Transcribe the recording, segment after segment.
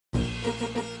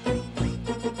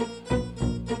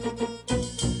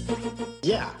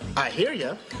Yeah, I hear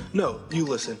ya. No, you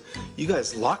listen. You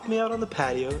guys locked me out on the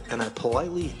patio, and I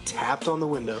politely tapped on the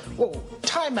window. Whoa,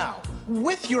 time out.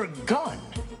 With your gun.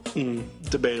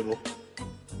 Debatable.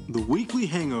 The weekly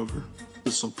hangover.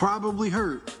 This will probably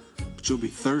hurt, but you'll be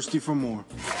thirsty for more.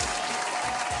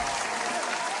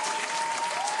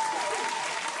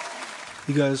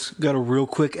 You guys got a real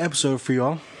quick episode for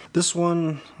y'all. This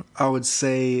one, I would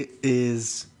say,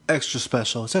 is extra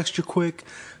special. It's extra quick,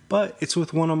 but it's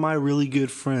with one of my really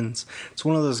good friends. It's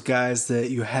one of those guys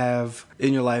that you have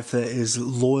in your life that is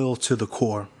loyal to the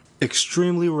core.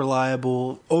 Extremely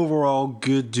reliable, overall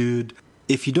good dude.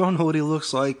 If you don't know what he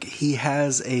looks like, he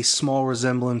has a small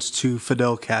resemblance to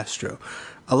Fidel Castro.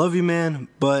 I love you, man,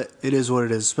 but it is what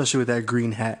it is, especially with that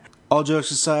green hat. All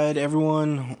jokes aside,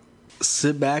 everyone,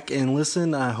 sit back and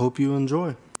listen. I hope you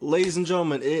enjoy. Ladies and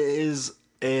gentlemen, it is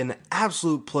an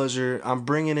absolute pleasure. I'm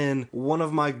bringing in one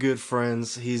of my good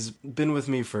friends. He's been with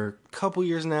me for a couple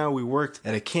years now. We worked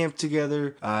at a camp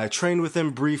together. I trained with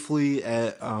him briefly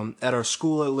at our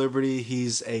school at Liberty.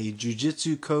 He's a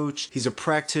jiu-jitsu coach. He's a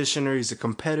practitioner. He's a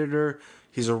competitor.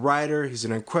 He's a writer. He's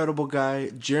an incredible guy.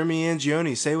 Jeremy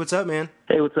Angione, say what's up, man.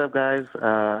 Hey, what's up, guys?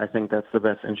 I think that's the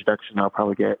best introduction I'll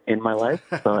probably get in my life,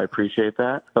 so I appreciate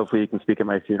that. Hopefully you can speak at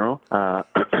my funeral.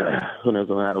 Who knows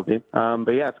when that'll be.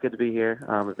 But yeah, it's good to be here.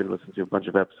 I've been listening to a bunch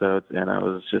of episodes, and I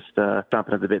was just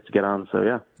chomping at the bit to get on, so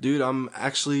yeah. Dude, I'm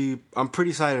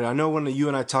pretty excited. I know when you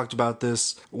and I talked about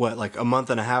this, like a month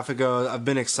and a half ago, I've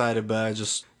been excited, but I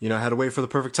just, had to wait for the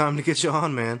perfect time to get you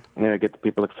on, man. Yeah, get the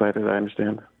people excited, I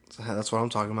understand. That's what I'm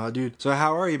talking about, dude. So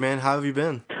how are you, man? How have you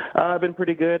been? I've been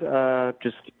pretty good.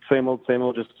 Just same old,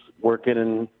 just working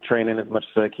and training as much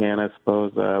as I can, I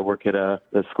suppose. Work at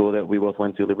the school that we both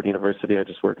went to, Liberty University. I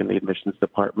just work in the admissions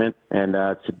department. And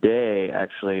today,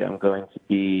 actually, I'm going to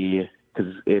be...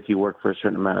 Because if you work for a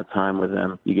certain amount of time with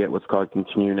them, you get what's called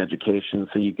continuing education.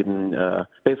 So you can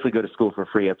basically go to school for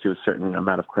free up to a certain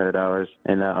amount of credit hours.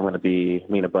 And I'm going to be,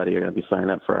 me and a buddy are going to be signing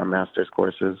up for our master's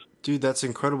courses. Dude, that's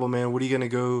incredible, man. What are you going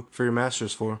to go for your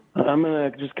master's for? I'm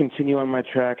going to just continue on my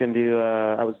track and do,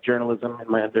 I was journalism in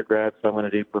my undergrad, so I'm going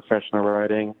to do professional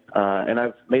writing. And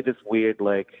I've made this weird,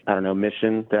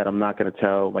 mission that I'm not going to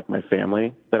tell, my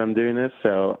family that I'm doing this.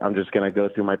 So I'm just going to go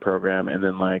through my program and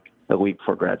then, a week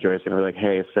before graduation, we're like,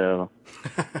 hey, so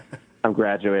I'm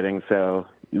graduating, so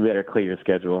you better clear your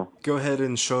schedule. Go ahead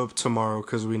and show up tomorrow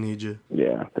because we need you.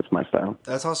 Yeah, that's my style.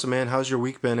 That's awesome, man. How's your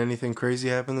week been? Anything crazy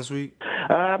happen this week?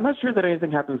 I'm not sure that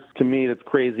anything happens to me that's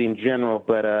crazy in general,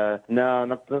 but no,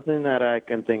 nothing that I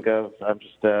can think of. I'm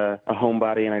just a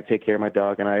homebody, and I take care of my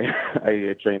dog, and I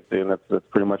train too, and that's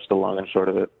pretty much the long and short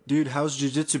of it. Dude, how's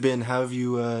jiu-jitsu been? How have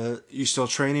you still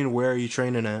training? Where are you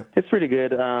training at? It's pretty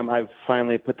good. I've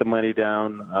finally put the money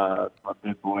down. I'm a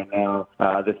big boy now.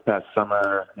 This past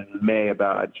summer in May,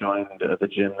 I joined the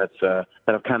gym that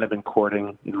I've kind of been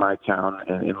courting in my town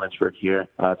in Lynchburg here.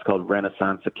 It's called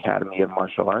Renaissance Academy of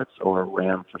Martial Arts, or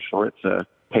RAM for short. It's a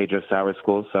Pedro Sauer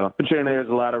school. So I've been training there. There's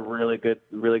a lot of really good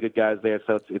guys there.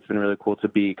 So it's been really cool to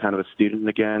be kind of a student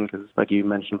again, because like you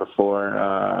mentioned before,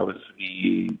 I was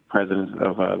the president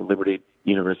of Liberty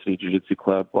University Jiu-Jitsu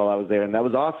Club while I was there, and that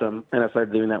was awesome. And I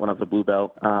started doing that when I was a blue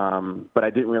belt. But I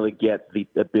didn't really get the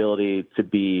ability to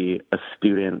be a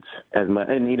student as much.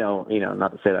 And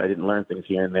not to say that I didn't learn things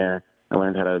here and there. I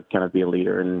learned how to kind of be a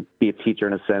leader and be a teacher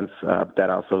in a sense. That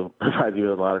also provides you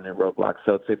with a lot of new roadblocks.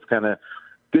 So it's kind of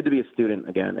good to be a student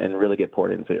again and really get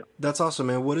poured into. That's awesome,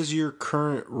 man. What is your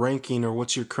current ranking, or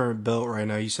what's your current belt right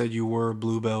now? You said you were a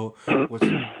blue belt.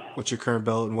 What's your current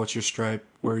belt and what's your stripe?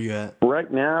 Where are you at?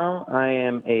 Right now, I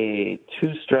am a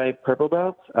 2-stripe purple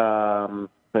belt.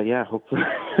 But yeah, hopefully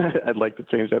I'd like to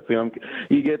change that soon.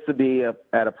 You get to be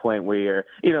at a point where you're,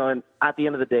 and at the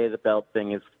end of the day, the belt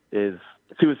thing is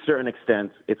to a certain extent,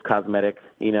 it's cosmetic.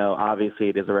 Obviously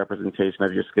it is a representation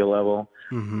of your skill level.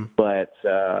 Mm-hmm. But,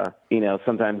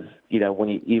 sometimes, when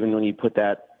you put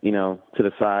that, to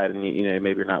the side and,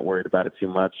 maybe you're not worried about it too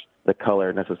much, the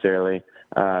color necessarily,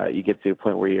 you get to a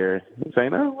point where you're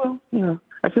saying, oh, well,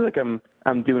 I feel like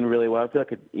I'm doing really well. I feel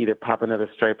like I could either pop another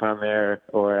stripe on there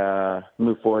or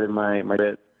move forward in my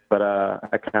bit. But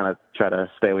I kind of try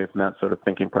to stay away from that sort of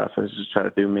thinking process. Just try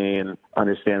to do me and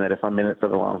understand that if I'm in it for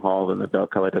the long haul, then the belt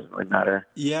color doesn't really matter.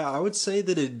 Yeah, I would say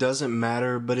that it doesn't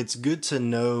matter, but it's good to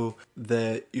know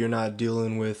that you're not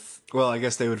dealing with, well, I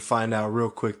guess they would find out real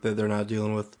quick that they're not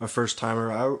dealing with a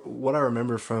first-timer. What I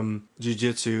remember from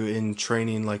jiu-jitsu in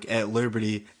training, at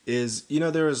Liberty, is,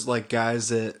 there was, guys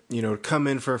that, come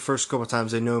in for the first couple of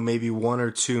times, they know maybe one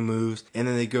or two moves, and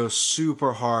then they go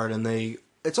super hard, and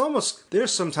it's almost,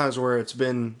 there's some times where it's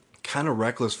been kind of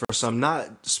reckless for some,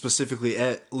 not specifically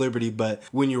at Liberty, but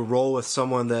when you roll with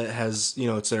someone that has,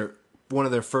 it's one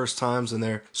of their first times and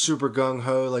they're super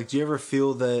gung-ho, like, do you ever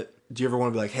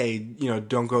want to be like, hey,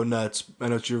 don't go nuts, I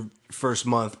know it's your first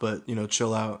month, but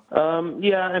chill out?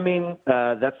 Yeah, I mean,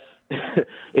 that's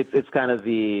it's kind of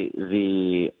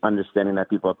the understanding that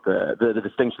people have the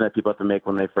distinction that people have to make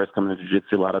when they first come into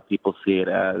jiu-jitsu. A lot of people see it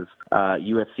as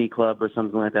UFC club or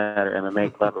something like that, or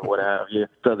MMA club or what have you.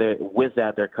 So with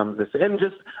that, there comes this, and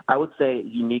just I would say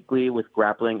uniquely with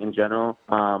grappling in general,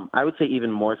 I would say even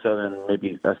more so than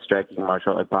maybe a striking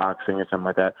martial like boxing or something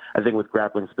like that. I think with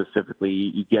grappling specifically,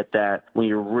 you get that when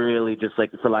you're really just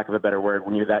like, for lack of a better word,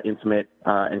 when you're that intimate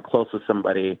and close with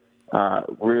somebody,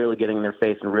 really getting in their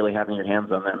face and really having your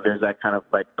hands on them. There's that kind of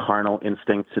like carnal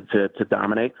instinct to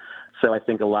dominate. So I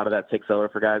think a lot of that takes over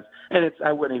for guys. And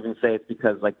I wouldn't even say it's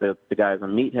because like the guy's a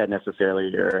meathead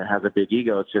necessarily or has a big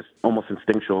ego. It's just almost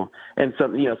instinctual. And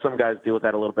some guys deal with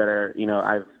that a little better.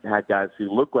 I've had guys who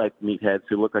look like meatheads,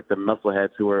 who look like the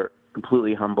muscleheads, who are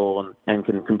completely humble and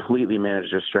can completely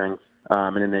manage their strength.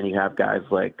 And then you have guys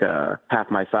like half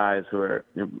my size who are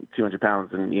 200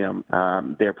 pounds and,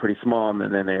 they're pretty small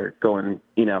and then they're going,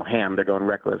 ham, they're going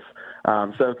reckless.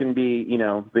 So it can be,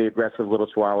 the aggressive little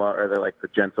chihuahua or they're like the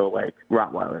gentle, like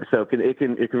Rottweiler. So it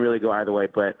can really go either way.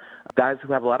 But guys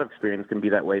who have a lot of experience can be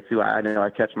that way too. I know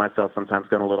I catch myself sometimes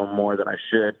going a little more than I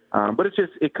should. But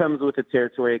it comes with the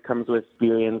territory. It comes with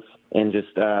experience and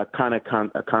just kind of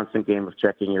a constant game of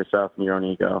checking yourself and your own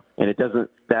ego. And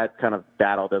that kind of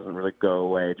battle doesn't really go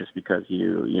away just because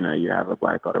you have a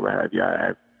black belt or what have you.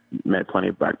 I've met plenty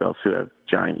of black belts who have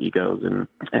giant egos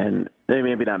and they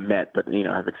maybe not met, but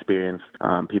I've experienced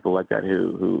people like that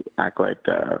who act like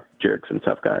jerks and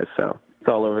tough guys. So it's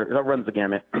all over. It all runs the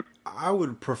gamut. I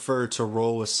would prefer to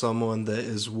roll with someone that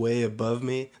is way above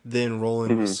me than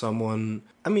rolling with someone.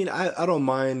 I mean, I don't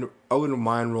mind. I wouldn't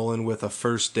mind rolling with a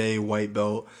first day white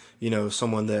belt.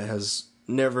 Someone that has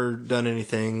never done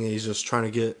anything. He's just trying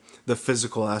to get the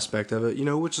physical aspect of it,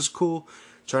 which is cool.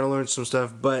 Trying to learn some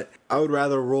stuff. But I would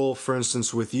rather roll, for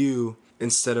instance, with you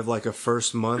instead of like a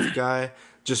first month guy,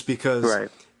 just because. Right.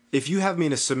 If you have me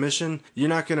in a submission, you're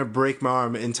not going to break my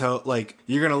arm until, like,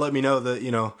 you're going to let me know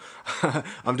that,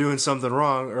 I'm doing something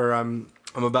wrong or I'm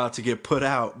about to get put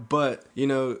out. But,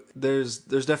 there's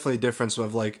definitely a difference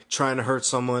of, like, trying to hurt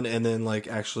someone and then, like,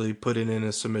 actually putting in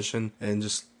a submission and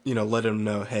just, let them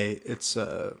know, hey, it's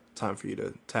time for you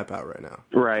to tap out right now.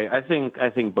 Right. I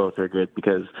think both are good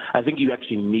because I think you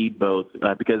actually need both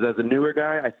because as a newer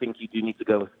guy, I think you do need to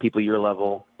go with people your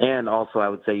level. And also I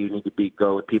would say you need to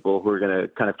go with people who are going to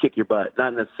kind of kick your butt,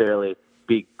 not necessarily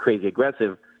be crazy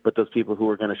aggressive, but those people who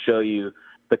are going to show you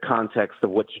the context of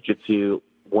what jiu-jitsu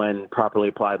when properly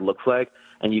applied looks like.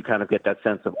 And you kind of get that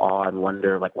sense of awe and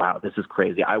wonder, like, wow, this is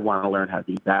crazy. I want to learn how to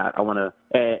do that. I want to,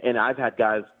 and I've had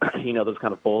guys, those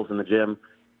kind of bulls in the gym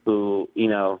who,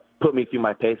 put me through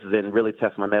my paces and really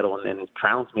test my mettle and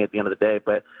trounce me at the end of the day.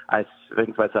 But I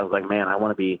think to myself, like, man, I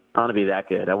want to be that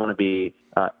good. I want to be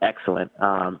excellent.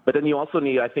 But then you also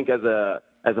need, I think, as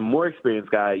a more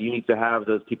experienced guy, you need to have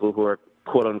those people who are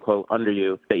quote unquote under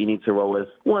you that you need to roll with.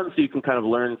 One, so you can kind of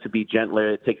learn to be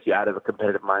gentler. It takes you out of a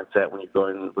competitive mindset when you're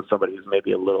going with somebody who's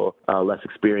maybe a little less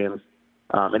experienced.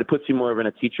 And it puts you more of in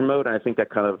a teacher mode, and I think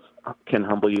that kind of can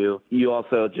humble you. You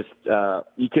also just,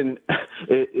 you can,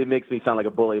 it makes me sound like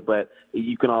a bully, but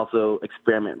you can also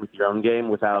experiment with your own game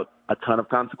without a ton of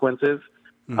consequences.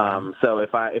 Mm-hmm. So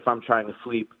if I'm trying to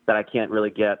sleep that I can't really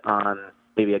get on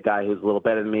maybe a guy who's a little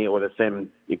better than me or the same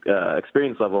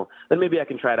experience level, then maybe I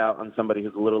can try it out on somebody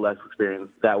who's a little less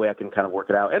experienced. That way I can kind of work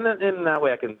it out. And then in that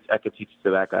way I can teach it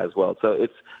to that guy as well. So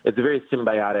it's a very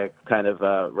symbiotic kind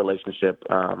of relationship,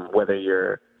 whether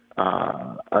you're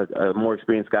a more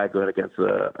experienced guy going against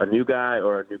a new guy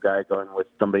or a new guy going with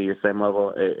somebody your same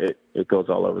level. It goes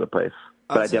all over the place.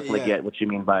 But I definitely get what you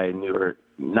mean by newer,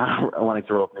 not wanting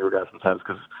to roll with newer guys sometimes,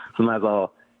 because sometimes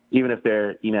even if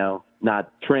they're,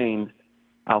 not trained,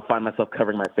 I'll find myself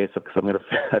covering my face up because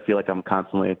I feel like I'm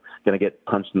constantly going to get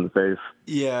punched in the face.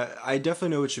 Yeah, I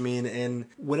definitely know what you mean. And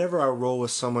whenever I roll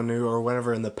with someone new, or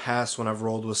whenever in the past when I've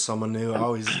rolled with someone new, I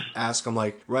always ask them,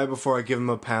 like, right before I give them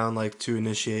a pound, like, to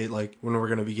initiate, like, when we're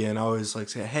going to begin, I always, like,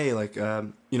 say, hey, like,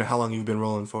 how long you've been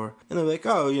rolling for? And they're like,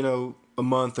 oh, a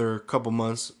month or a couple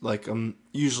months. Like, I'm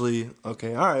usually,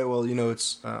 okay, all right, well,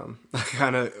 it's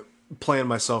kind of playing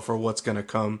myself for what's going to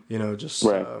come, just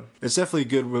right. It's definitely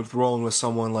good with rolling with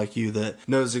someone like you that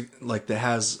knows, like, that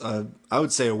has I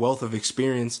would say a wealth of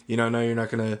experience. I know you're not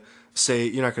going to say,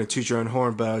 you're not going to toot your own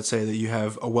horn, but I would say that you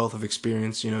have a wealth of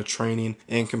experience, training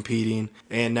and competing.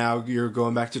 And now you're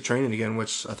going back to training again,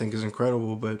 which I think is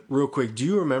incredible. But real quick, do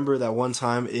you remember that one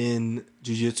time in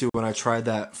jiu-jitsu when I tried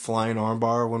that flying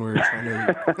armbar when we were trying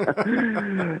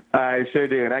to... I sure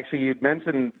do. And actually, you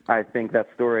mentioned, I think, that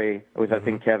story with, I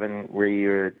think, Kevin, where you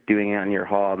were doing it on your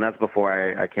hall. And that's before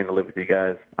I came to live with you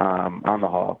guys on the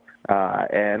hall.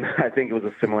 And I think it was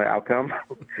a similar outcome.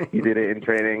 You did it in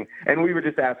training. And we were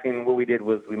just asking, what we did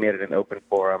was we made it an open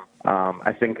forum.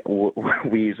 I think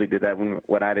we usually did that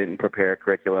when I didn't prepare a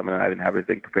curriculum and I didn't have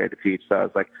anything prepared to teach. So I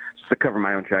was like, just to cover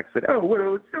my own tracks, I said,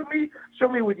 well, show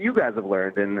me what you guys have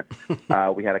learned. And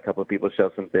we had a couple of people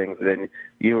show some things. And then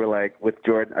you were like, with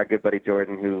Jordan, our good buddy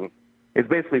Jordan, who is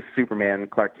basically Superman.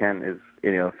 Clark Kent is,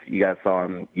 if you guys saw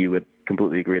him, you would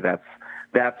completely agree that's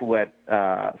what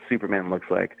Superman looks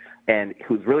like, and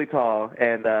who's really tall,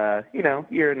 and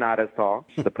you're not as tall,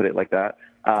 to put it like that.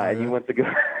 And you went to go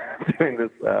doing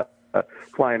this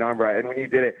flying armbar, and when you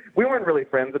did it, we weren't really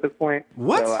friends at this point.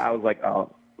 What? So I was like,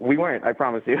 oh, we weren't. I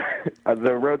promise you.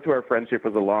 The road to our friendship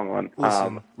was a long one.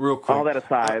 Listen, real quick. All that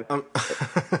aside,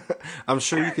 I'm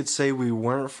sure you could say we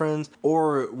weren't friends,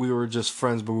 or we were just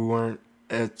friends, but we weren't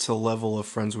at the level of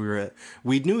friends we were at.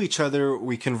 We knew each other.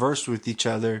 We conversed with each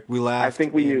other. We laughed. I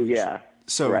think we knew, yeah.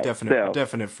 So right.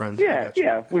 definite friends.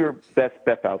 Yeah, we were best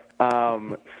pals.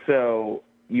 So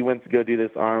you went to go do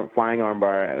this flying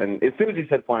armbar, and as soon as you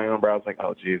said flying armbar, I was like,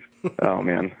 oh, geez, oh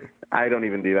man, I don't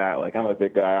even do that. Like, I'm a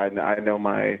big guy. I know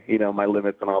my my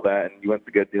limits and all that. And you went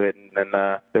to go do it, and then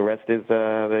the rest is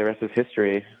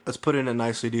history. Let's put it in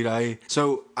nicely, dude.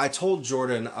 So I told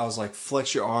Jordan, I was like,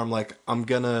 flex your arm, like I'm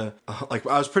gonna, like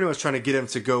I was pretty much trying to get him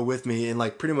to go with me, and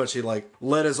like pretty much he like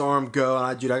let his arm go, and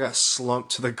I got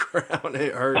slumped to the ground.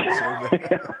 It hurt so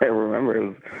bad. I remember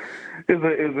it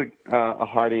was a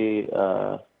hearty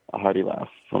laugh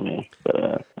for me,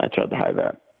 but I tried to hide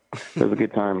that. It was a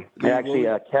good time. Actually,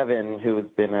 Kevin, who has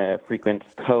been a frequent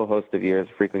co-host of yours,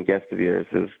 frequent guest of yours,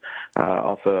 is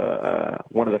also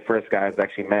one of the first guys I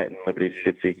actually met in Liberty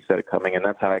Jiu-Jitsu. He started coming, and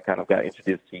that's how I kind of got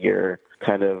introduced to your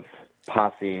kind of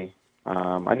posse.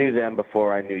 I knew them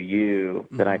before I knew you.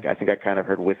 Then I think I kind of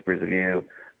heard whispers of you.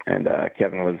 And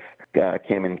Kevin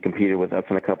came and competed with us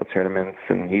in a couple tournaments,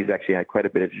 and he's actually had quite a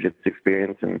bit of jiu-jitsu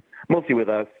experience, and mostly with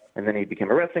us. And then he became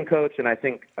a wrestling coach, and I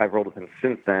think I've rolled with him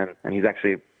since then, and he's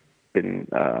actually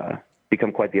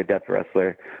become quite the adept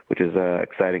wrestler, which is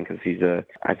exciting because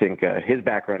I think his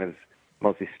background is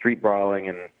mostly street brawling,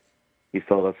 and he's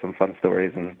told us some fun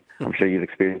stories, and I'm sure you've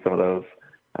experienced some of those.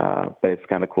 But it's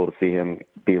kind of cool to see him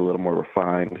be a little more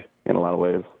refined in a lot of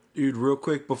ways. Dude, real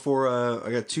quick before I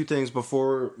got two things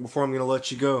before I'm gonna let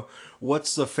you go.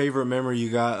 What's the favorite memory you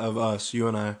got of us, you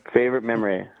and I? Favorite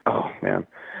memory? Oh man,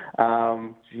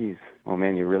 jeez. Oh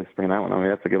man, you're really springing that one on me.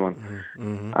 That's a good one.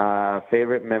 Mm-hmm.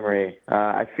 Favorite memory?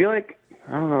 I feel like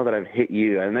I don't know that I've hit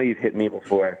you. I know you've hit me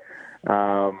before.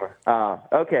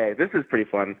 Okay, this is pretty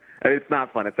fun. I mean, it's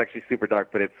not fun. It's actually super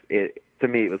dark, but to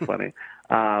me it was funny.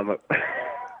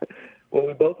 Well,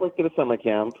 we both worked at a summer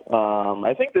camp.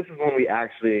 I think this is when we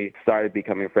actually started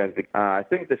becoming friends. I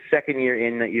think the second year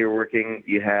in that you were working,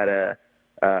 you had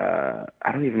I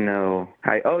don't even know.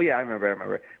 Oh, yeah, I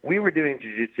remember. We were doing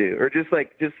jiu-jitsu, or just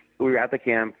we were at the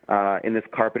camp in this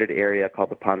carpeted area called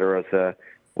the Ponderosa.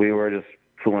 We were just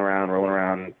fooling around, rolling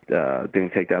around, doing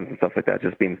takedowns and stuff like that,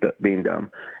 just being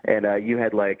dumb. And you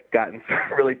had, gotten some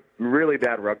really, really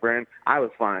bad rug burn. I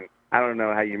was fine. I don't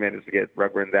know how you managed to get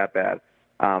rug burn that bad.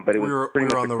 But it was we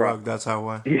were on the rug. That's how it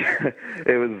went. Yeah,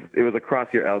 it was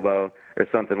across your elbow or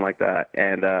something like that,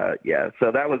 and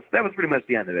so that was pretty much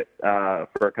the end of it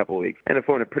for a couple of weeks, and it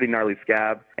formed a pretty gnarly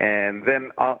scab, and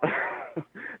then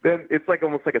then it's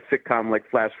almost like a sitcom,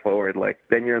 flash forward,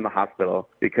 then you're in the hospital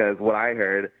because what I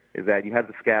heard is that you had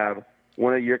the scab.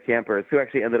 One of your campers, who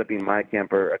actually ended up being my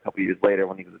camper a couple years later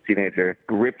when he was a teenager,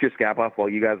 ripped your scab off while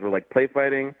you guys were play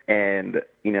fighting, and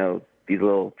these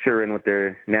little children with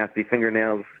their nasty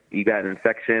fingernails, you got an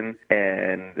infection,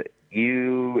 and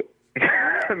you,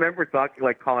 I remember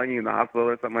calling you in the hospital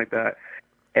or something like that,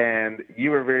 and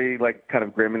you were very, kind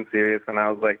of grim and serious, and I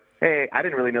was like, hey, I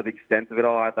didn't really know the extent of it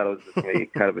all. I thought it was just maybe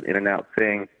kind of an in and out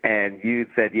thing, and you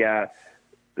said, yeah,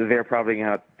 they're probably going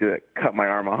to have to cut my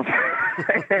arm off.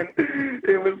 And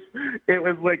it was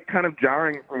kind of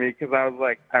jarring for me because I was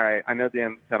like, all right, I know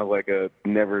Dan's kind of a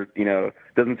never,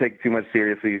 doesn't take too much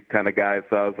seriously kind of guy.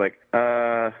 So I was like,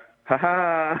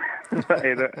 haha.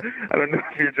 I don't know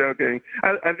if you're joking.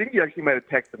 I think you actually might have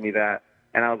texted me that.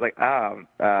 And I was like,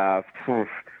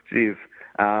 geez.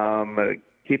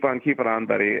 keep on keeping on,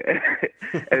 buddy.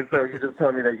 And so he just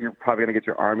told me that you're probably going to get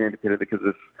your arm amputated because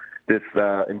this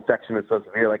infection is so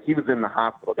severe. Like, he was in the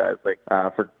hospital, guys, like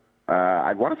for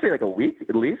I want to say like a week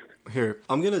at least. Here,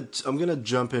 I'm gonna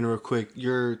jump in real quick.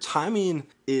 Your timing,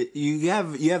 you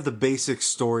have the basic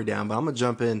story down, but I'm gonna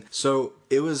jump in. So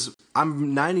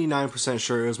I'm 99%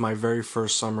 sure it was my very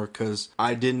first summer because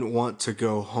I didn't want to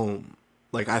go home.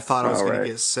 Like, I thought I was going to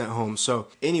get sent home. So,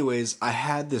 anyways, I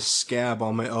had this scab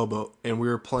on my elbow, and we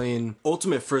were playing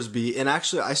Ultimate Frisbee. And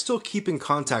actually, I still keep in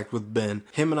contact with Ben.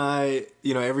 Him and I,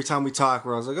 every time we talk,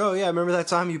 where I was like, oh, yeah, remember that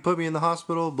time you put me in the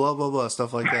hospital? Blah, blah, blah,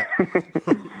 stuff like that.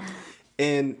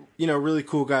 And, really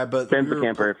cool guy. But Ben's the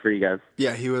camper for you guys.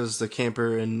 Yeah, he was the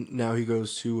camper, and now he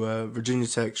goes to Virginia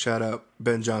Tech. Shout out,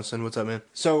 Ben Johnson. What's up, man?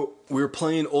 So we were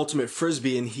playing Ultimate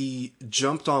Frisbee, and he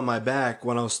jumped on my back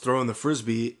when I was throwing the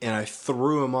Frisbee, and I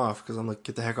threw him off because I'm like,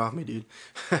 get the heck off me, dude.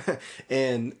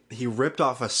 And he ripped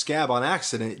off a scab on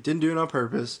accident. Didn't do it on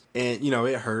purpose. And,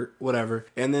 it hurt, whatever.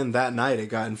 And then that night it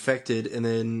got infected, and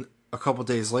then a couple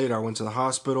days later, I went to the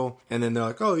hospital, and then they're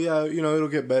like, oh, yeah, it'll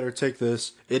get better. Take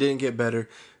this. It didn't get better.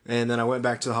 And then I went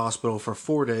back to the hospital for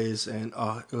 4 days, and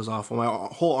it was awful. My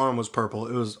whole arm was purple.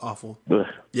 It was awful. Ugh.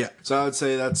 Yeah. So I would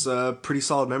say that's a pretty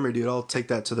solid memory, dude. I'll take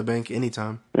that to the bank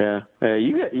anytime. Yeah.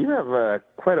 You have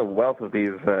quite a wealth of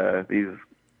these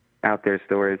out there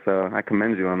stories, so I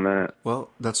commend you on that.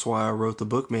 Well, that's why I wrote the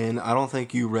book, man. I don't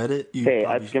think you read it.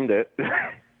 I skimmed it.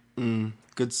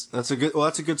 Good. That's a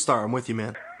good start. I'm with you,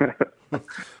 man.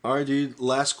 All right, dude.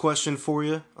 Last question for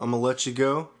you. I'm gonna let you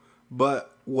go. But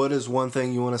what is one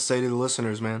thing you want to say to the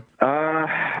listeners, man?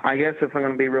 I guess if I'm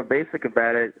going to be real basic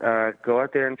about it, go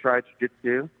out there and try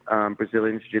jiu-jitsu,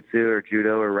 Brazilian jiu-jitsu or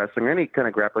judo or wrestling, or any kind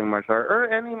of grappling martial art, or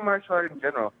any martial art in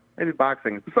general, maybe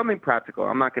boxing. Something practical.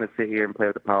 I'm not going to sit here and play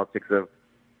with the politics of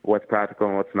what's practical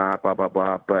and what's not, blah, blah,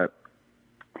 blah, but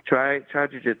try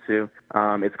jiu-jitsu.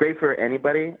 It's great for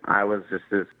anybody. I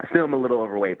still am a little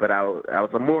overweight, but I was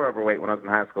more overweight when I was in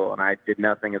high school, and I did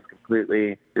nothing. It's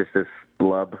completely just this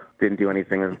blub. Didn't do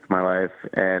anything with my life.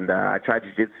 And I tried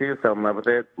jiu-jitsu, fell in love with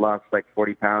it, lost like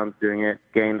 40 pounds doing it,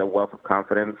 gained a wealth of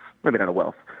confidence. Maybe not a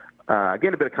wealth.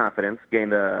 Gained a bit of confidence,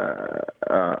 gained a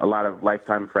lot of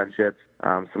lifetime friendships,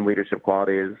 some leadership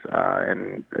qualities,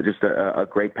 and just a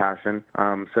great passion.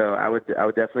 So I would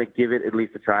definitely give it at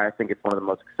least a try. I think it's one of the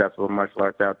most accessible martial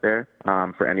arts out there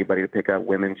for anybody to pick up,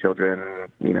 women, children,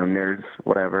 nerds,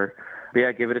 whatever. But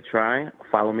yeah, give it a try.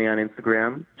 Follow me on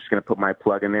Instagram. Just going to put my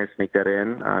plug in there, sneak that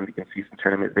in. You can see some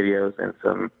tournament videos and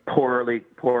some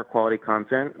poor quality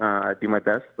content. I do my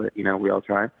best, but, we all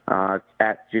try. It's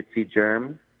at Jitsy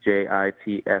Germ.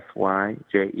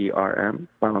 JITSYJERM.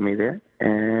 Follow me there.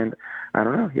 And I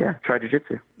don't know. Yeah, try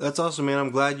jiu-jitsu. That's awesome, man.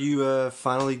 I'm glad you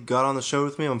finally got on the show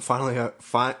with me.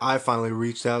 I finally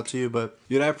reached out to you. But,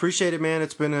 dude, I appreciate it, man.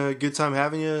 It's been a good time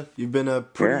having you. You've been a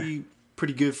pretty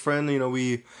good friend.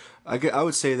 I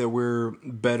would say that we're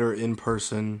better in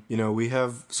person. We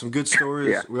have some good stories.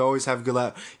 Yeah. We always have good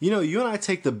laugh. You and I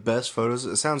take the best photos.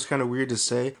 It sounds kind of weird to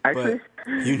say, but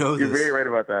you're very right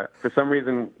about that. For some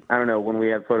reason, I don't know, when we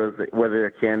have photos, whether they're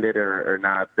candid or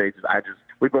not,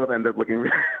 we both end up looking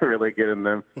really good in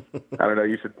them. I don't know,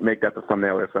 you should make that the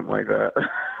thumbnail or something like that.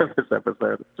 This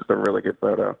episode. It's just a really good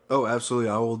photo. Oh, absolutely.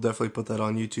 I will definitely put that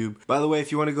on YouTube. By the way,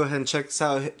 if you want to go ahead and check us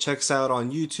out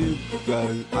on YouTube,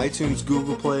 iTunes,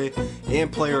 Google Play,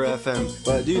 and Player FM.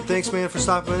 But, dude, thanks, man, for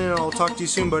stopping in, and I'll talk to you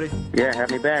soon, buddy. Yeah,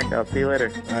 have me back. I'll see you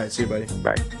later. All right, see you, buddy.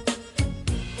 Bye.